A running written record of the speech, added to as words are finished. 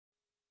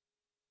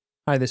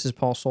Hi, this is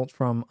Paul Schultz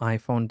from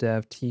iPhone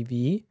Dev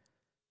TV.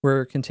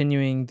 We're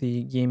continuing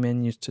the game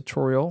menus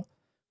tutorial.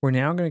 We're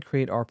now going to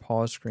create our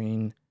pause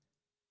screen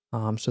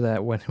so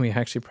that when we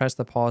actually press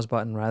the pause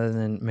button, rather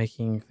than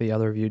making the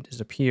other view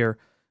disappear,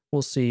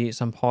 we'll see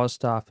some pause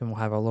stuff and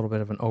we'll have a little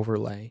bit of an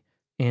overlay.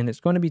 And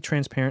it's going to be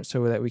transparent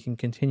so that we can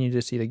continue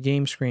to see the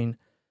game screen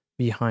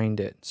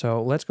behind it.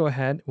 So let's go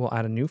ahead. We'll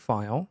add a new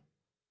file.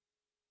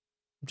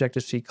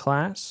 Objective-C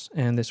class,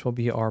 and this will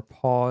be our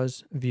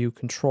pause view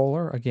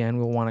controller. Again,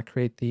 we'll want to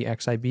create the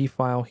XIB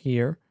file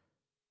here,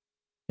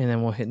 and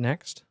then we'll hit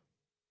next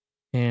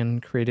and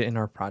create it in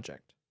our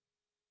project.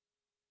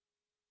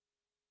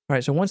 All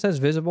right, so once that's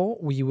visible,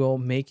 we will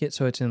make it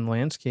so it's in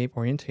landscape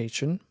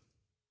orientation.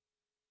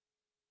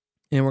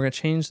 And we're going to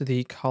change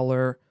the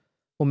color.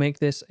 We'll make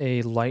this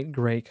a light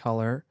gray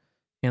color,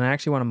 and I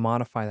actually want to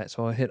modify that.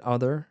 So I'll hit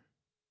Other,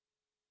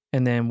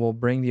 and then we'll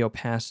bring the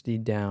opacity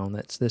down.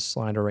 That's this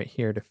slider right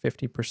here to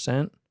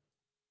 50%.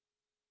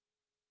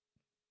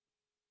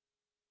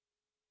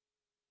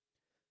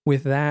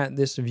 With that,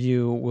 this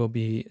view will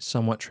be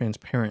somewhat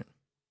transparent.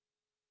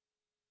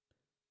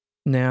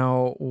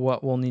 Now,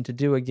 what we'll need to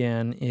do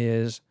again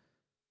is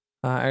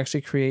actually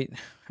create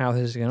how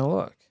this is going to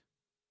look.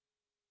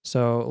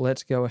 So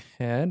let's go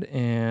ahead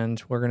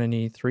and we're going to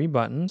need 3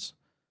 buttons.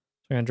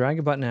 So we're going to drag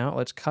a button out.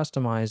 Let's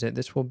customize it.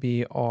 This will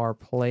be our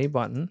play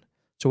button.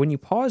 So when you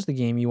pause the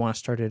game, you want to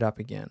start it up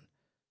again.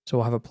 So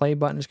we'll have a play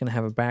button. It's going to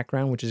have a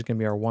background, which is going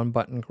to be our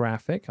 1-button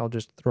graphic. I'll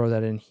just throw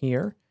that in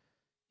here.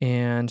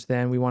 And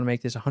then we want to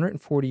make this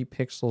 140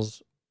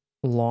 pixels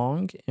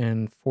long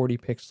and 40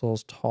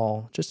 pixels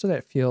tall, just so that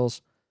it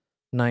feels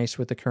nice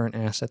with the current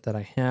asset that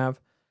I have.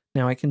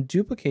 Now I can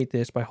duplicate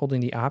this by holding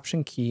the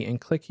Option key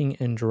and clicking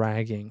and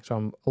dragging. So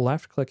I'm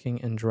left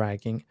clicking and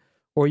dragging,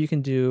 or you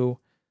can do,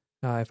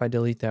 if I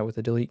delete that with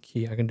the delete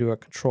key, I can do a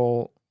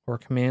Control or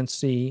Command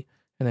C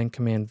and then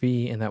Command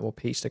V, and that will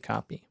paste a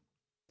copy.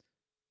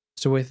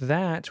 So with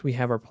that, we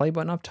have our play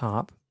button up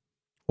top.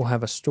 We'll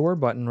have a store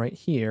button right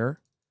here.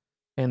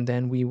 And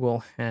then we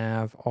will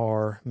have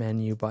our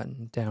menu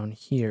button down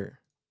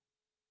here.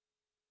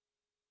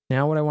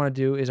 Now what I want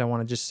to do is I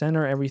want to just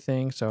center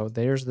everything. So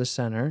there's the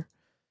center.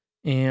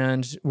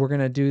 And we're going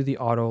to do the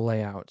auto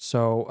layout.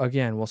 So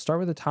again, we'll start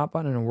with the top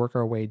button and work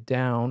our way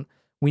down.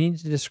 We need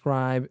to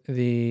describe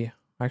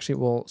actually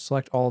we'll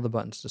select all the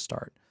buttons to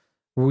start.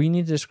 We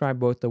need to describe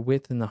both the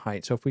width and the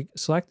height. So if we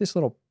select this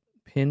little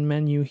pin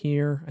menu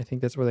here, I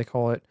think that's what they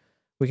call it,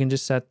 we can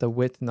just set the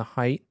width and the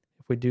height.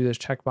 If we do those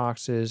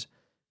checkboxes,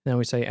 then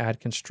we say add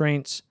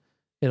constraints,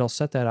 it'll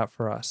set that up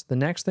for us. The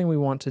next thing we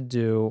want to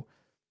do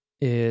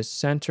is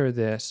center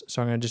this.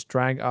 So I'm going to just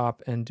drag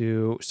up and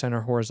do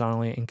center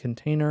horizontally in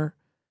container.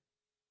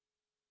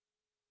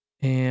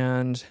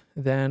 And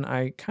then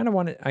I kind of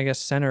want it, I guess,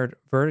 centered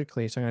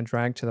vertically. So I'm going to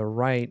drag to the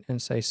right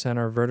and say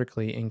center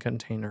vertically in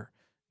container.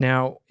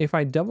 Now, if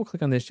I double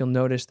click on this, you'll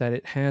notice that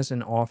it has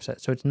an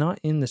offset. So it's not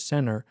in the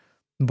center,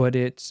 but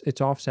it's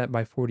offset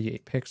by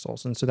 48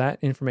 pixels. And so that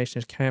information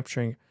is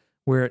capturing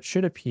where it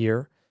should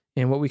appear.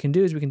 And what we can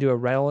do is we can do a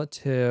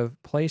relative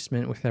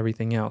placement with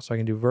everything else. So I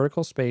can do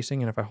vertical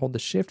spacing, and if I hold the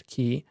Shift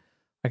key,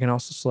 I can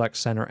also select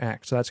center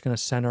X. So that's going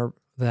to center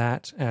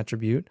that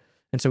attribute.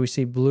 And so we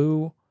see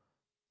blue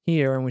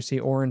here, and we see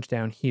orange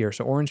down here.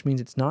 So orange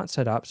means it's not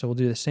set up. So we'll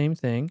do the same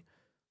thing.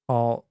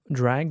 I'll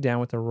drag down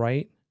with the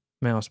right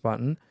mouse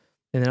button,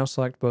 and then I'll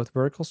select both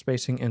vertical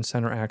spacing and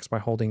center X by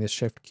holding the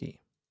Shift key.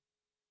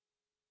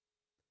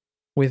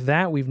 With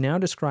that, we've now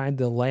described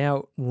the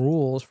layout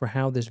rules for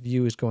how this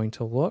view is going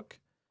to look.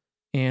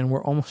 And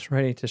we're almost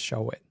ready to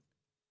show it.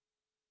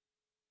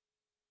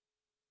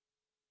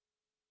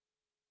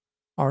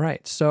 All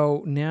right,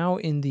 so now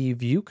in the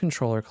view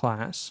controller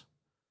class,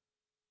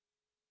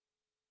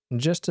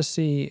 just to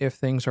see if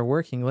things are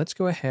working, let's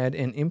go ahead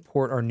and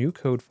import our new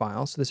code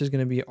file. So this is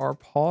going to be our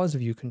pause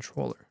view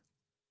controller.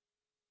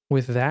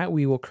 With that,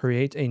 we will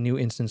create a new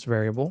instance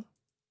variable.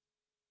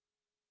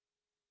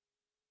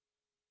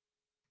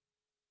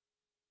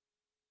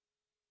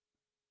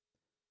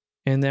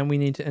 And then we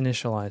need to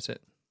initialize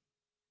it.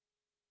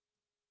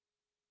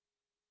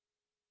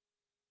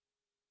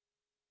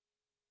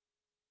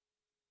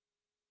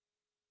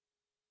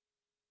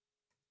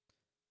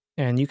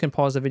 And you can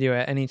pause the video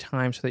at any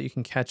time so that you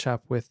can catch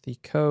up with the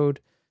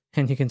code.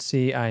 And you can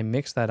see I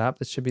mixed that up.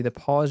 This should be the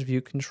pause view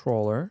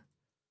controller.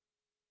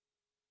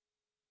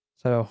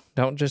 So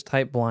don't just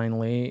type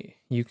blindly.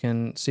 You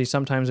can see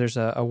sometimes there's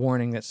a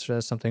warning that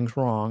says something's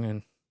wrong.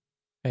 And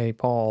hey,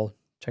 Paul,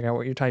 check out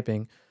what you're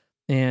typing.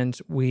 And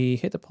we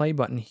hit the play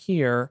button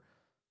here.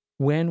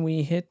 When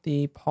we hit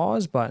the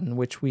pause button,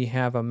 which we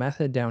have a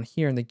method down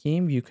here in the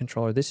game view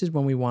controller, this is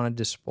when we want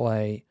to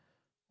display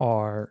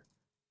our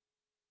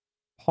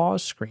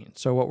pause screen.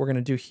 So what we're going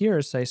to do here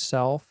is say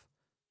self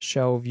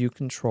show view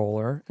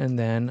controller and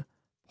then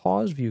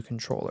pause view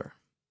controller.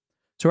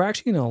 So we're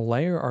actually going to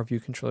layer our view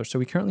controller. So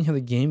we currently have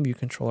the game view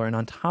controller, and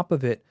on top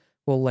of it,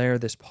 we'll layer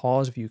this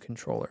pause view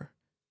controller.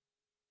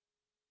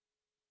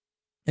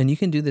 And you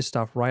can do this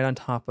stuff right on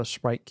top of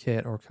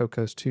SpriteKit or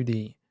Cocos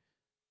 2D.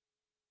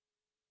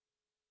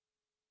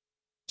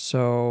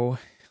 So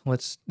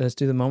let's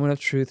do the moment of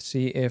truth,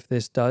 see if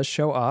this does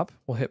show up.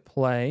 We'll hit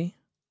play,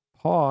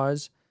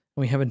 pause,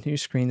 and we have a new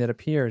screen that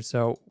appears.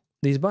 So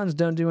these buttons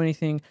don't do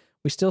anything.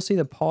 We still see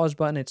the pause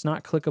button. It's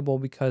not clickable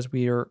because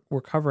we're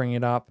covering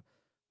it up.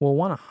 We'll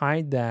want to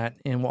hide that,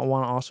 and we'll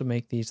want to also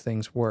make these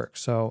things work.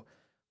 So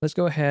let's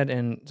go ahead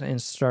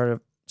and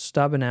start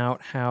stubbing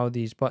out how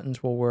these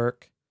buttons will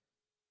work.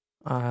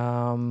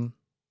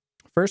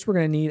 First, we're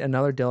going to need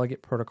another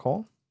delegate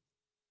protocol.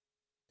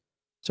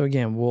 So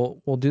again,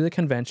 we'll do the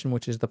convention,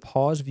 which is the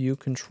pause view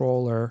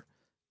controller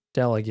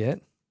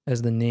delegate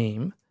as the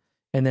name.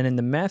 And then in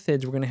the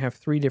methods, we're going to have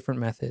 3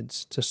 different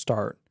methods to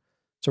start.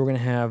 So we're going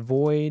to have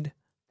void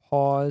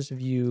pause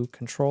view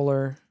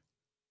controller,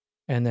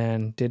 and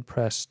then did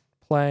press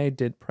play,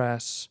 did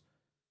press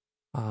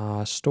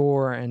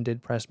store, and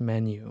did press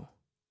menu.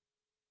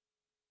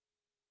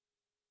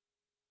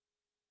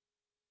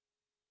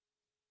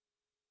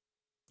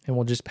 And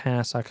we'll just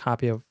pass a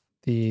copy of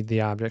the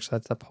object. So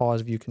that's the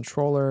pause view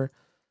controller,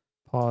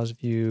 pause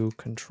view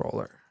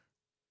controller.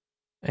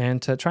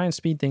 And to try and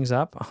speed things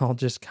up, I'll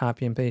just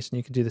copy and paste, and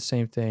you can do the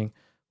same thing.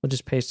 We'll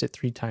just paste it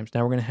 3 times.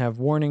 Now we're going to have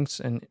warnings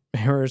and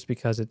errors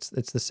because it's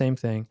the same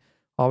thing.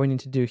 All we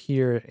need to do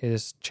here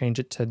is change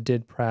it to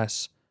did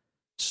press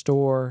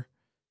store,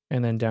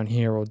 and then down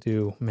here we'll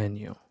do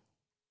menu.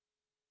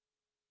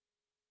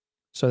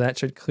 So that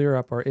should clear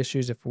up our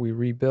issues if we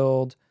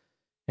rebuild,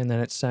 and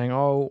then it's saying,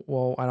 oh,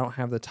 well, I don't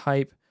have the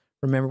type.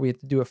 Remember, we have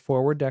to do a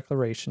forward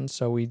declaration.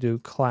 So we do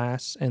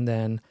class and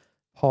then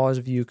pause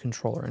view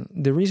controller.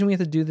 And the reason we have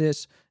to do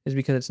this is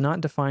because it's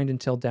not defined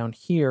until down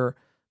here,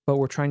 but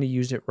we're trying to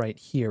use it right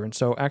here. And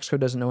so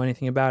Xcode doesn't know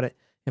anything about it.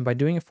 And by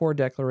doing a forward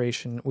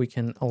declaration, we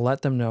can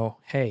let them know,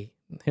 hey,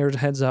 here's a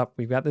heads up.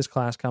 We've got this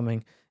class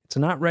coming. It's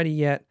not ready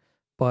yet,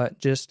 but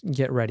just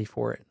get ready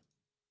for it.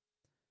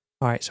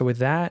 All right, so with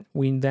that,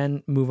 we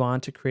then move on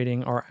to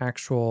creating our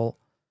actual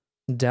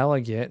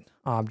delegate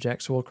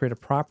object. So we'll create a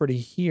property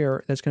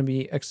here that's going to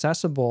be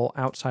accessible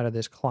outside of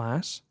this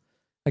class.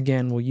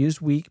 Again, we'll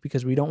use weak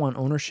because we don't want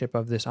ownership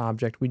of this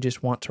object. We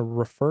just want to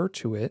refer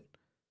to it.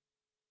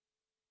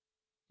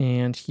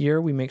 And here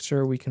we make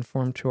sure we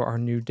conform to our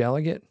new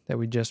delegate that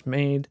we just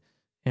made,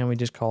 and we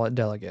just call it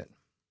delegate.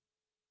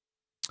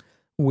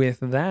 With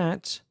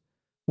that,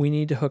 we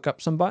need to hook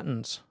up some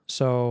buttons.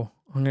 So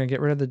I'm going to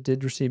get rid of the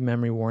did receive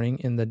memory warning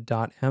in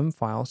the .m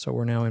file. So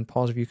we're now in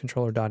pause view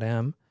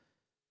controller.m.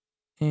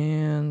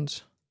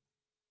 And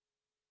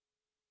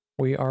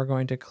we are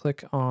going to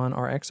click on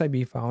our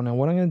XIB file. Now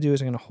what I'm going to do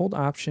is I'm going to hold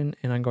Option,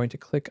 and I'm going to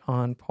click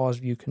on pause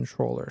view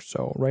controller.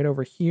 So right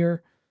over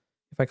here,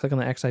 if I click on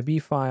the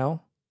XIB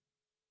file,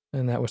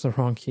 and that was the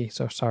wrong key,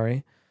 so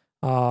sorry.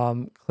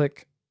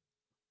 Click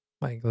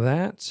like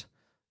that.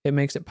 It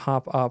makes it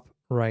pop up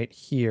right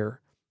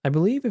here. I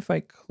believe if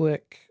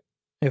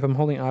I'm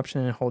holding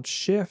Option and I hold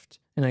Shift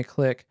and I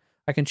click,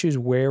 I can choose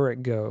where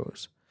it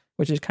goes,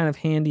 which is kind of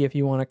handy if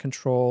you want to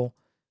control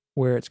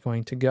where it's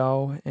going to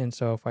go. And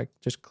so if I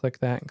just click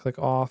that and click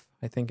off,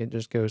 I think it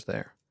just goes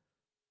there.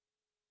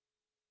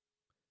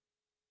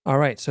 All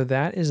right, so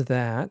that is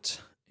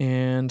that.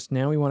 And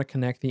now we want to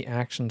connect the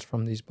actions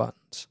from these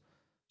buttons.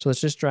 So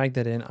let's just drag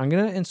that in. I'm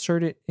going to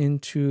insert it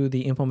into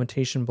the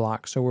implementation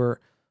block. So we're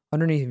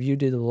underneath view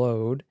did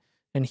load,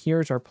 and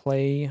here's our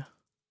play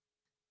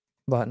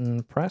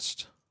button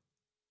pressed.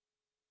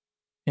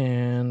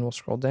 And we'll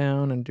scroll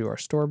down and do our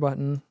store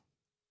button.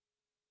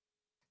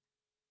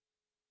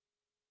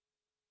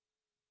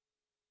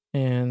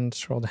 And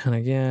scroll down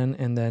again,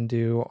 and then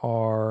do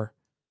our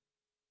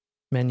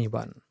menu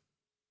button.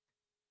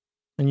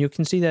 And you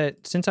can see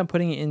that since I'm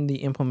putting it in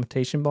the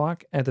implementation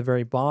block at the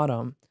very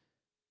bottom,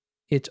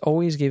 it's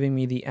always giving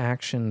me the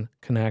action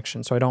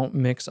connection, so I don't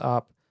mix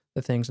up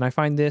the things. And I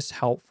find this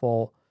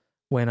helpful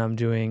when I'm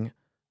doing a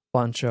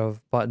bunch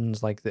of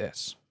buttons like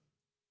this,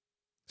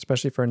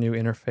 especially for a new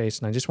interface,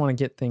 and I just want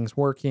to get things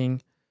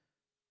working.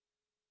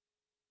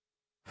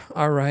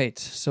 All right,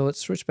 so let's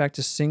switch back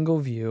to single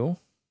view.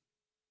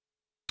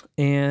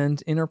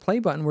 And in our play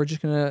button, we're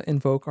just going to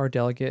invoke our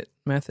delegate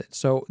method.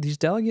 So these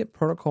delegate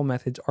protocol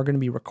methods are going to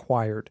be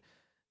required.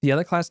 The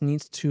other class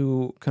needs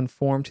to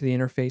conform to the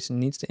interface and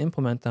needs to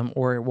implement them,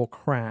 or it will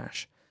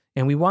crash.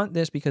 And we want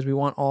this because we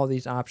want all of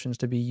these options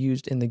to be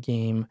used in the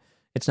game.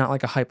 It's not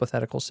like a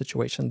hypothetical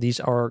situation. These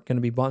are going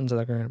to be buttons that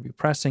are going to be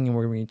pressing, and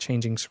we're going to be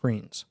changing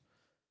screens.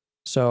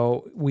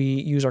 So we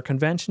use our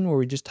convention where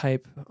we just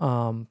type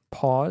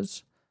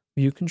pause,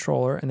 view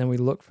controller, and then we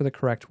look for the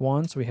correct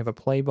one. So we have a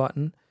play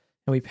button,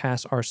 and we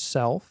pass our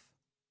self.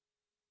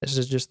 This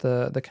is just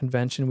the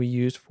convention we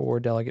use for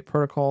delegate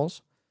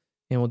protocols.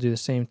 And we'll do the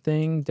same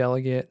thing,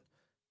 delegate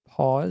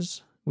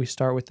pause. We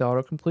start with the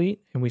autocomplete,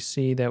 and we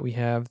see that we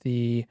have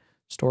the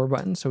store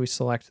button. So we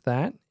select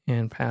that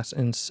and pass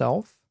in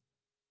self.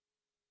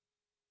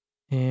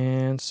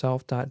 And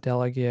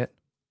self.delegate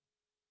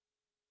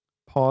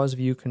pause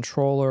view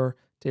controller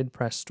did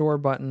press store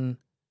button.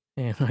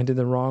 And I did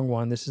the wrong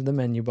one. This is the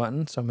menu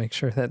button, so make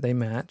sure that they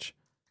match.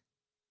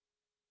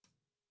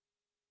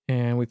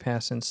 And we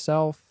pass in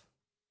self.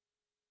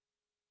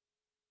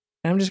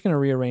 And I'm just going to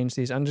rearrange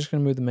these. I'm just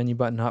going to move the menu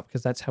button up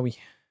because that's how we,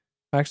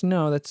 actually,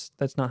 no, that's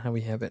not how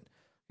we have it.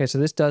 Okay, so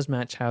this does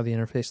match how the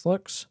interface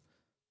looks.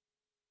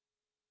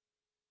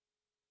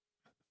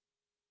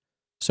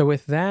 So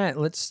with that,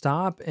 let's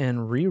stop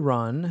and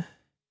rerun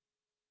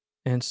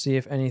and see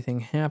if anything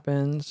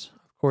happens.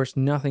 Of course,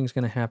 nothing's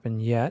going to happen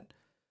yet.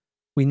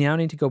 We now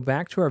need to go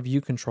back to our view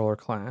controller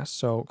class.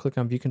 So click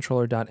on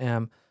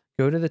viewcontroller.m,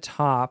 go to the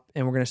top,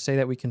 and we're going to say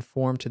that we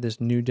conform to this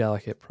new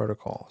delegate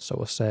protocol. So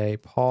we'll say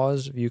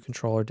pause view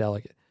controller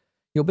delegate.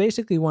 You'll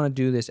basically want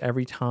to do this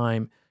every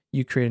time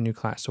you create a new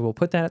class. So we'll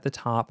put that at the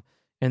top,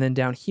 and then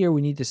down here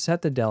we need to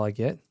set the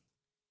delegate.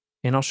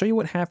 And I'll show you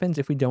what happens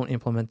if we don't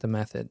implement the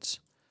methods.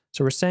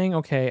 So we're saying,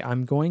 okay,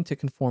 I'm going to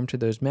conform to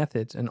those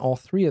methods and all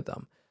three of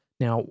them.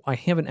 Now, I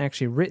haven't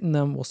actually written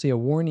them. We'll see a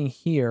warning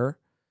here.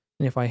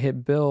 And if I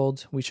hit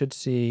build, we should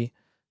see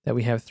that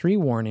we have 3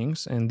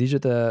 warnings. And these are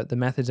the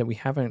methods that we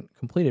haven't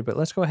completed. But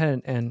let's go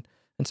ahead and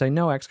say,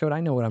 no, Xcode,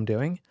 I know what I'm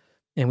doing.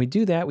 And we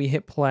do that. We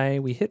hit play,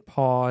 we hit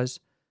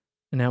pause,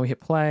 and now we hit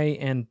play,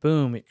 and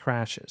boom, it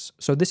crashes.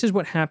 So this is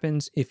what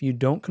happens if you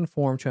don't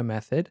conform to a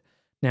method.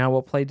 Now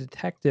we'll play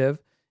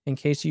detective. In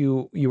case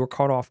you were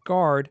caught off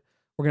guard,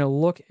 we're going to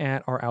look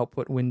at our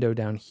output window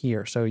down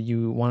here. So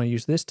you want to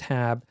use this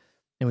tab,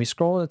 and we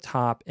scroll to the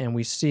top, and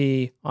we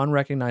see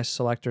unrecognized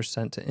selector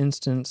sent to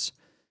instance,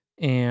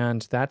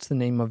 and that's the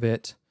name of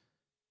it,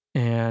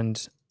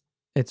 and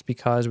it's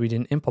because we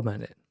didn't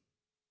implement it.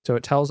 So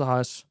it tells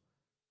us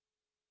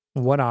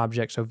what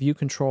object. So view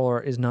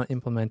controller is not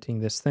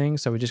implementing this thing,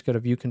 so we just go to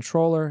view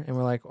controller, and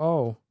we're like,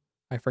 oh,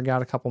 I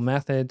forgot a couple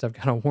methods. I've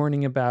got a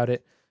warning about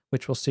it,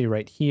 which we'll see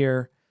right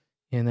here.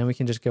 And then we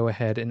can just go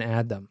ahead and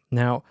add them.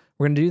 Now,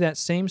 we're going to do that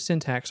same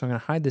syntax. So I'm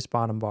going to hide this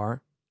bottom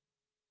bar.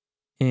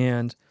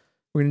 And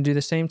we're going to do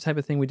the same type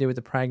of thing we did with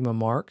the pragma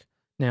mark.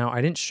 Now,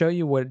 I didn't show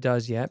you what it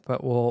does yet,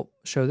 but we'll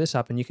show this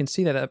up. And you can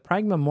see that the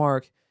pragma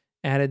mark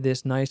added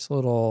this nice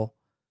little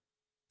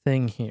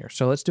thing here.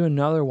 So let's do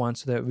another one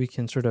so that we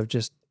can sort of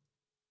just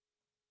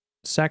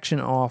section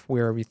off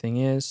where everything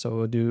is. So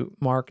we'll do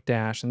mark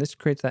dash, and this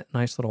creates that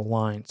nice little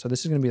line. So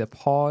this is going to be the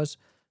pause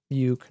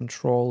view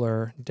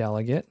controller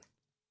delegate.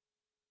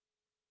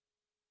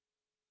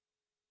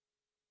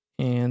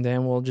 And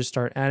then we'll just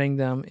start adding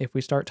them. If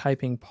we start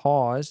typing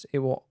pause, it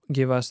will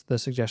give us the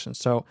suggestions.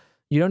 So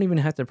you don't even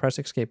have to press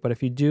escape, but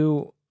if you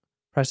do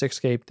press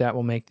escape, that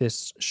will make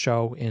this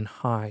show in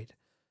hide.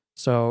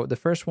 So the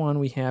first one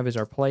we have is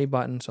our play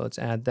button. So let's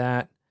add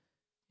that.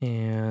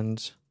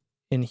 And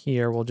in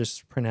here, we'll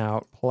just print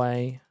out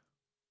play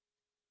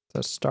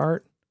to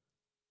start.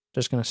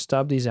 Just going to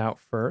stub these out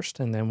first,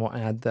 and then we'll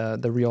add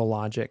the real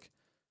logic.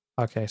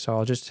 Okay, so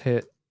I'll just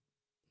hit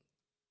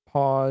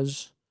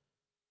pause.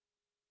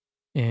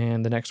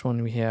 And the next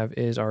one we have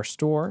is our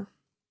store.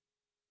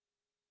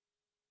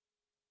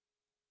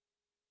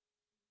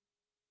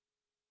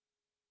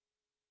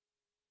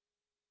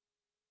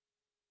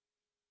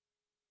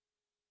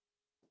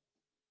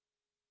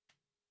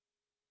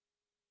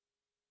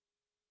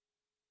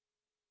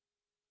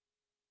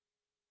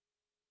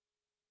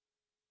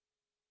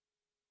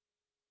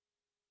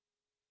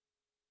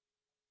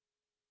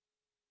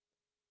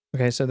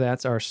 Okay, so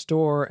that's our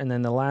store. And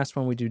then the last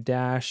one we do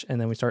dash,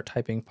 and then we start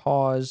typing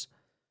pause,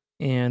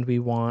 and we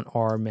want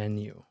our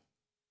menu.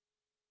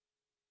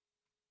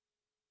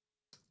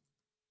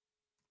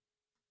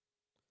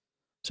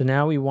 So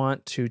now we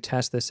want to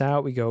test this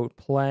out. We go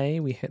play,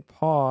 we hit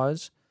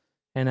pause,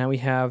 and now we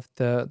have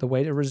the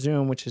way to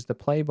resume, which is the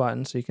play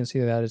button. So you can see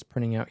that is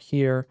printing out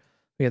here.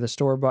 We have the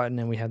store button,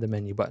 and we have the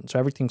menu button. So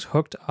everything's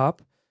hooked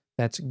up.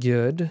 That's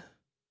good.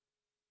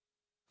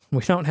 We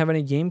don't have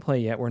any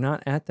gameplay yet. We're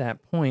not at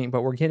that point,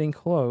 but we're getting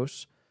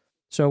close.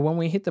 So when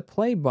we hit the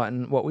play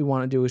button, what we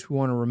want to do is we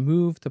want to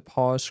remove the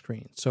pause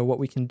screen. So what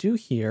we can do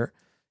here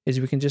is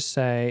we can just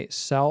say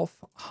self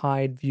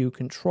hide view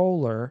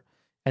controller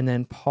and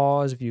then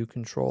pause view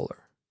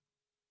controller.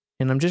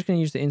 And I'm just going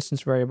to use the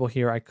instance variable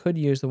here. I could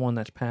use the one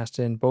that's passed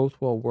in. Both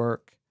will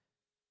work.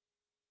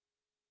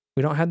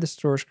 We don't have the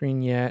store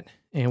screen yet,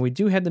 and we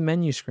do have the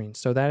menu screen.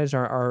 So that is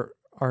our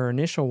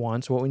initial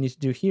one. So what we need to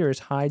do here is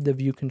hide the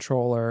view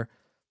controller.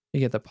 You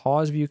get the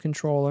pause view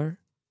controller.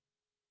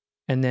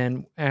 And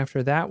then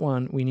after that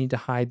one, we need to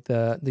hide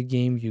the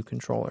game view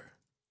controller.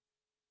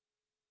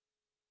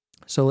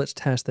 So let's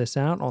test this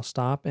out. I'll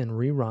stop and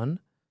rerun.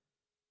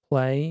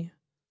 Play,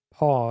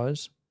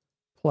 pause,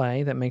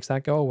 play. That makes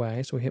that go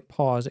away. So we hit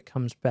pause, it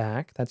comes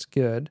back. That's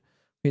good.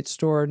 We hit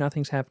store,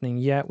 nothing's happening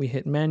yet. We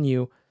hit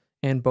menu,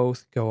 and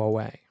both go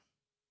away.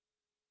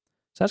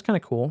 So that's kind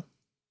of cool.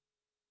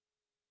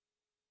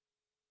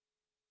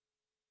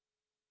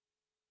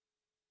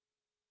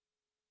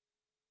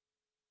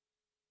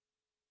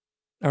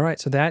 All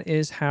right, so that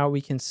is how we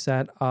can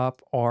set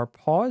up our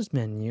pause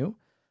menu.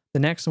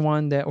 The next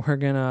one that we're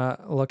gonna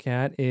look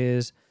at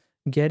is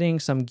getting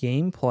some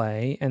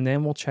gameplay, and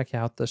then we'll check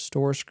out the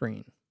store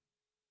screen.